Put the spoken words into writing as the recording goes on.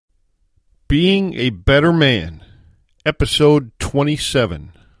Being a Better Man, Episode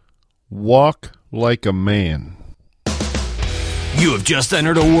 27, Walk Like a Man. You have just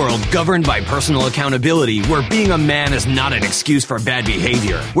entered a world governed by personal accountability, where being a man is not an excuse for bad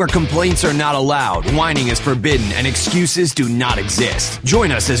behavior, where complaints are not allowed, whining is forbidden, and excuses do not exist.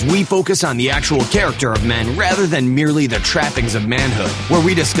 Join us as we focus on the actual character of men rather than merely the trappings of manhood, where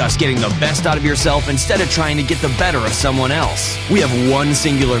we discuss getting the best out of yourself instead of trying to get the better of someone else. We have one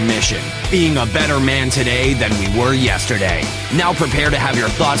singular mission: being a better man today than we were yesterday. Now prepare to have your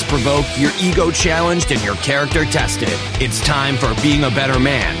thoughts provoked, your ego challenged, and your character tested. It's time for Being a Better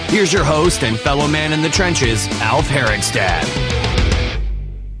Man. Here's your host and fellow man in the trenches, Alf Herigstad.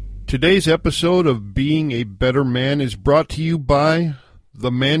 Today's episode of Being a Better Man is brought to you by the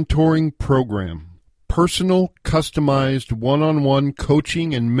Mentoring Program. Personal, customized, one-on-one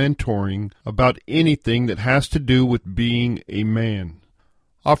coaching and mentoring about anything that has to do with being a man.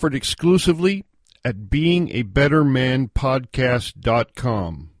 Offered exclusively at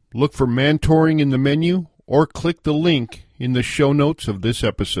beingabettermanpodcast.com. Look for mentoring in the menu or click the link in the show notes of this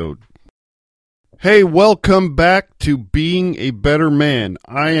episode. Hey, welcome back to Being a Better Man.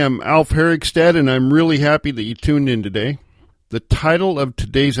 I am Alf Herigstad, and I'm really happy that you tuned in today. The title of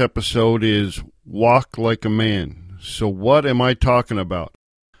today's episode is Walk Like a Man. So what am I talking about?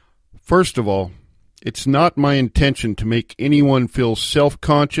 First of all, it's not my intention to make anyone feel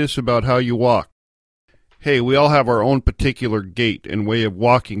self-conscious about how you walk. Hey, we all have our own particular gait and way of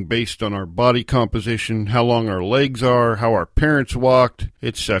walking based on our body composition, how long our legs are, how our parents walked,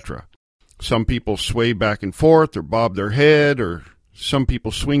 etc. Some people sway back and forth or bob their head, or some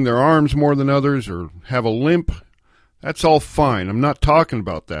people swing their arms more than others or have a limp. That's all fine. I'm not talking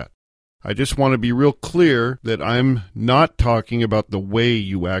about that. I just want to be real clear that I'm not talking about the way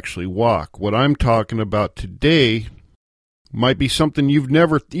you actually walk. What I'm talking about today might be something you've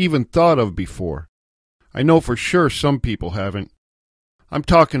never even thought of before. I know for sure some people haven't. I'm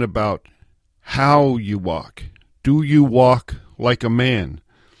talking about how you walk. Do you walk like a man?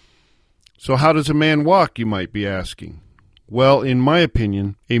 So how does a man walk, you might be asking? Well, in my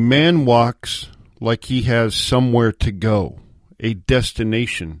opinion, a man walks like he has somewhere to go, a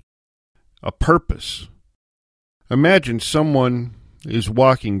destination, a purpose. Imagine someone is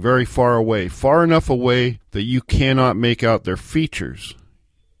walking very far away, far enough away that you cannot make out their features.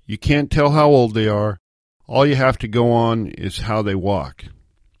 You can't tell how old they are. All you have to go on is how they walk.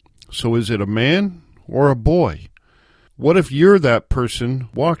 So is it a man or a boy? What if you're that person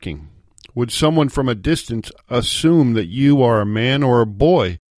walking? Would someone from a distance assume that you are a man or a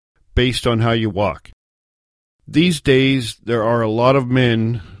boy based on how you walk? These days, there are a lot of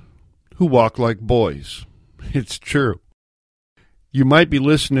men who walk like boys. It's true. You might be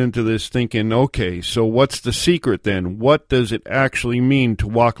listening to this thinking, okay, so what's the secret then? What does it actually mean to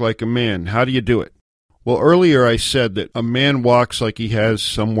walk like a man? How do you do it? Well, earlier I said that a man walks like he has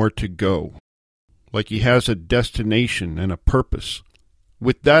somewhere to go, like he has a destination and a purpose.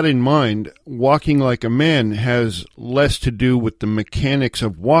 With that in mind, walking like a man has less to do with the mechanics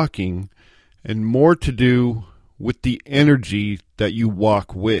of walking and more to do with the energy that you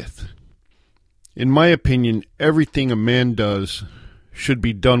walk with. In my opinion, everything a man does should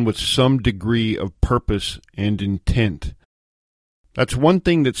be done with some degree of purpose and intent. That's one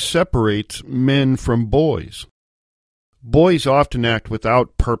thing that separates men from boys. Boys often act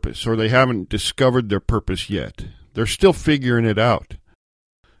without purpose, or they haven't discovered their purpose yet. They're still figuring it out.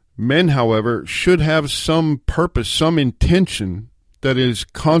 Men, however, should have some purpose, some intention that is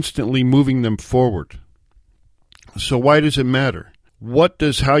constantly moving them forward. So why does it matter? What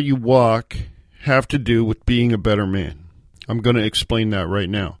does how you walk have to do with being a better man? I'm going to explain that right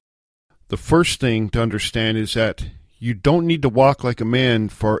now. The first thing to understand is that you don't need to walk like a man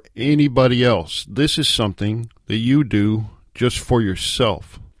for anybody else. This is something that you do just for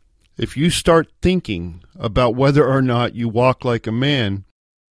yourself. If you start thinking about whether or not you walk like a man,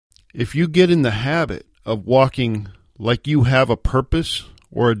 if you get in the habit of walking like you have a purpose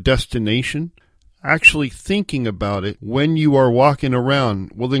or a destination, actually thinking about it when you are walking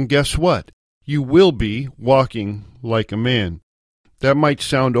around, well then guess what? You will be walking like a man. That might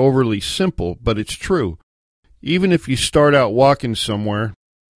sound overly simple, but it's true. Even if you start out walking somewhere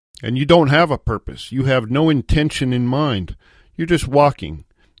and you don't have a purpose, you have no intention in mind, you're just walking.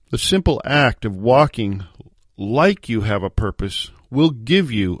 The simple act of walking like you have a purpose will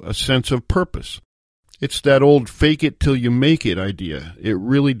give you a sense of purpose. It's that old fake it till you make it idea. It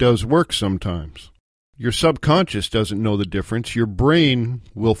really does work sometimes. Your subconscious doesn't know the difference. Your brain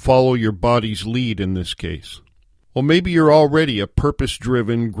will follow your body's lead in this case. Well, maybe you're already a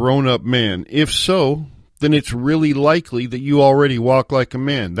purpose-driven, grown-up man. If so, then it's really likely that you already walk like a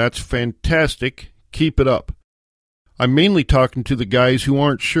man. That's fantastic. Keep it up. I'm mainly talking to the guys who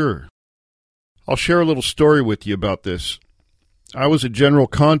aren't sure. I'll share a little story with you about this. I was a general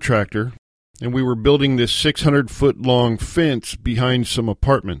contractor, and we were building this 600-foot-long fence behind some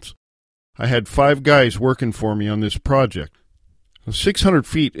apartments. I had 5 guys working for me on this project. 600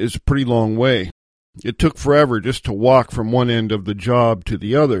 feet is a pretty long way. It took forever just to walk from one end of the job to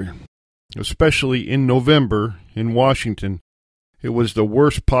the other. Especially in November in Washington, it was the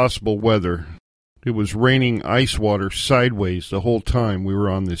worst possible weather. It was raining ice water sideways the whole time we were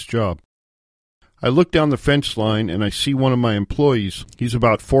on this job. I look down the fence line and I see one of my employees. He's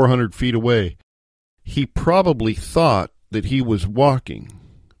about 400 feet away. He probably thought that he was walking,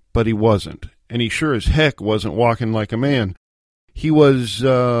 but he wasn't. And he sure as heck wasn't walking like a man. He was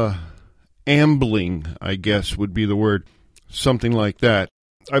ambling, I guess would be the word. Something like that.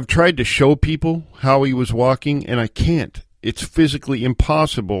 I've tried to show people how he was walking, and I can't. It's physically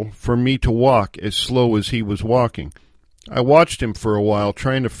impossible for me to walk as slow as he was walking. I watched him for a while,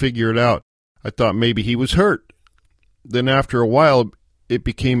 trying to figure it out. I thought maybe he was hurt. Then after a while, it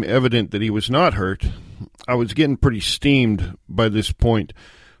became evident that he was not hurt. I was getting pretty steamed by this point,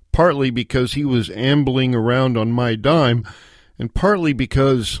 partly because he was ambling around on my dime, and partly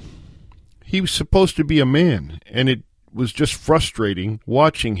because he was supposed to be a man, and it was just frustrating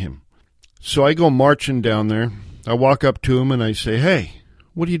watching him. So I go marching down there. I walk up to him and I say, "Hey,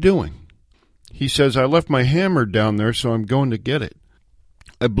 what are you doing?" He says, "I left my hammer down there, so I'm going to get it."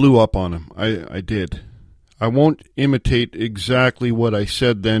 I blew up on him. I did. I won't imitate exactly what I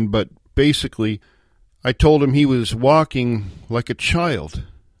said then, but basically I told him he was walking like a child.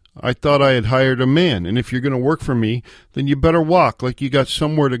 I thought I had hired a man, and if you're going to work for me, then you better walk like you got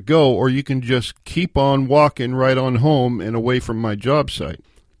somewhere to go, or you can just keep on walking right on home and away from my job site.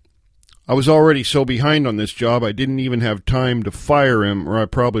 I was already so behind on this job, I didn't even have time to fire him, or I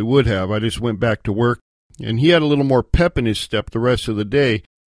probably would have. I just went back to work, and he had a little more pep in his step the rest of the day.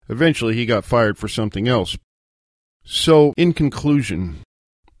 Eventually, he got fired for something else. So, in conclusion,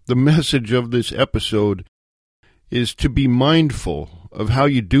 the message of this episode is to be mindful of how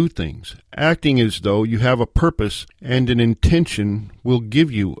you do things, acting as though you have a purpose, and an intention will give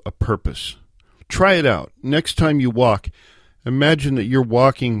you a purpose. Try it out. Next time you walk, imagine that you're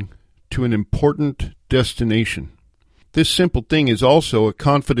walking to an important destination. This simple thing is also a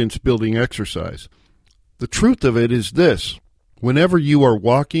confidence-building exercise. The truth of it is this: whenever you are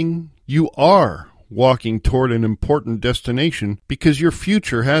walking toward an important destination because your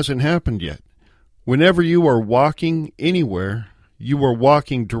future hasn't happened yet. Whenever you are walking anywhere, you are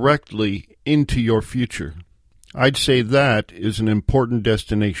walking directly into your future. I'd say that is an important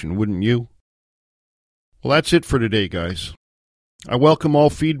destination, wouldn't you? Well, that's it for today, guys. I welcome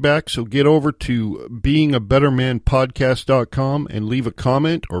all feedback, so get over to beingabettermanpodcast.com and leave a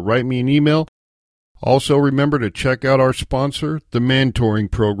comment or write me an email. Also, remember to check out our sponsor, the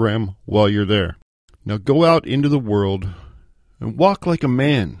Mentoring Program, while you're there. Now go out into the world and walk like a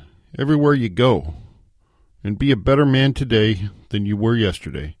man everywhere you go, and be a better man today than you were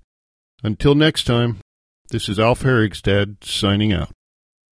yesterday. Until next time, this is Alf Herigstad signing out.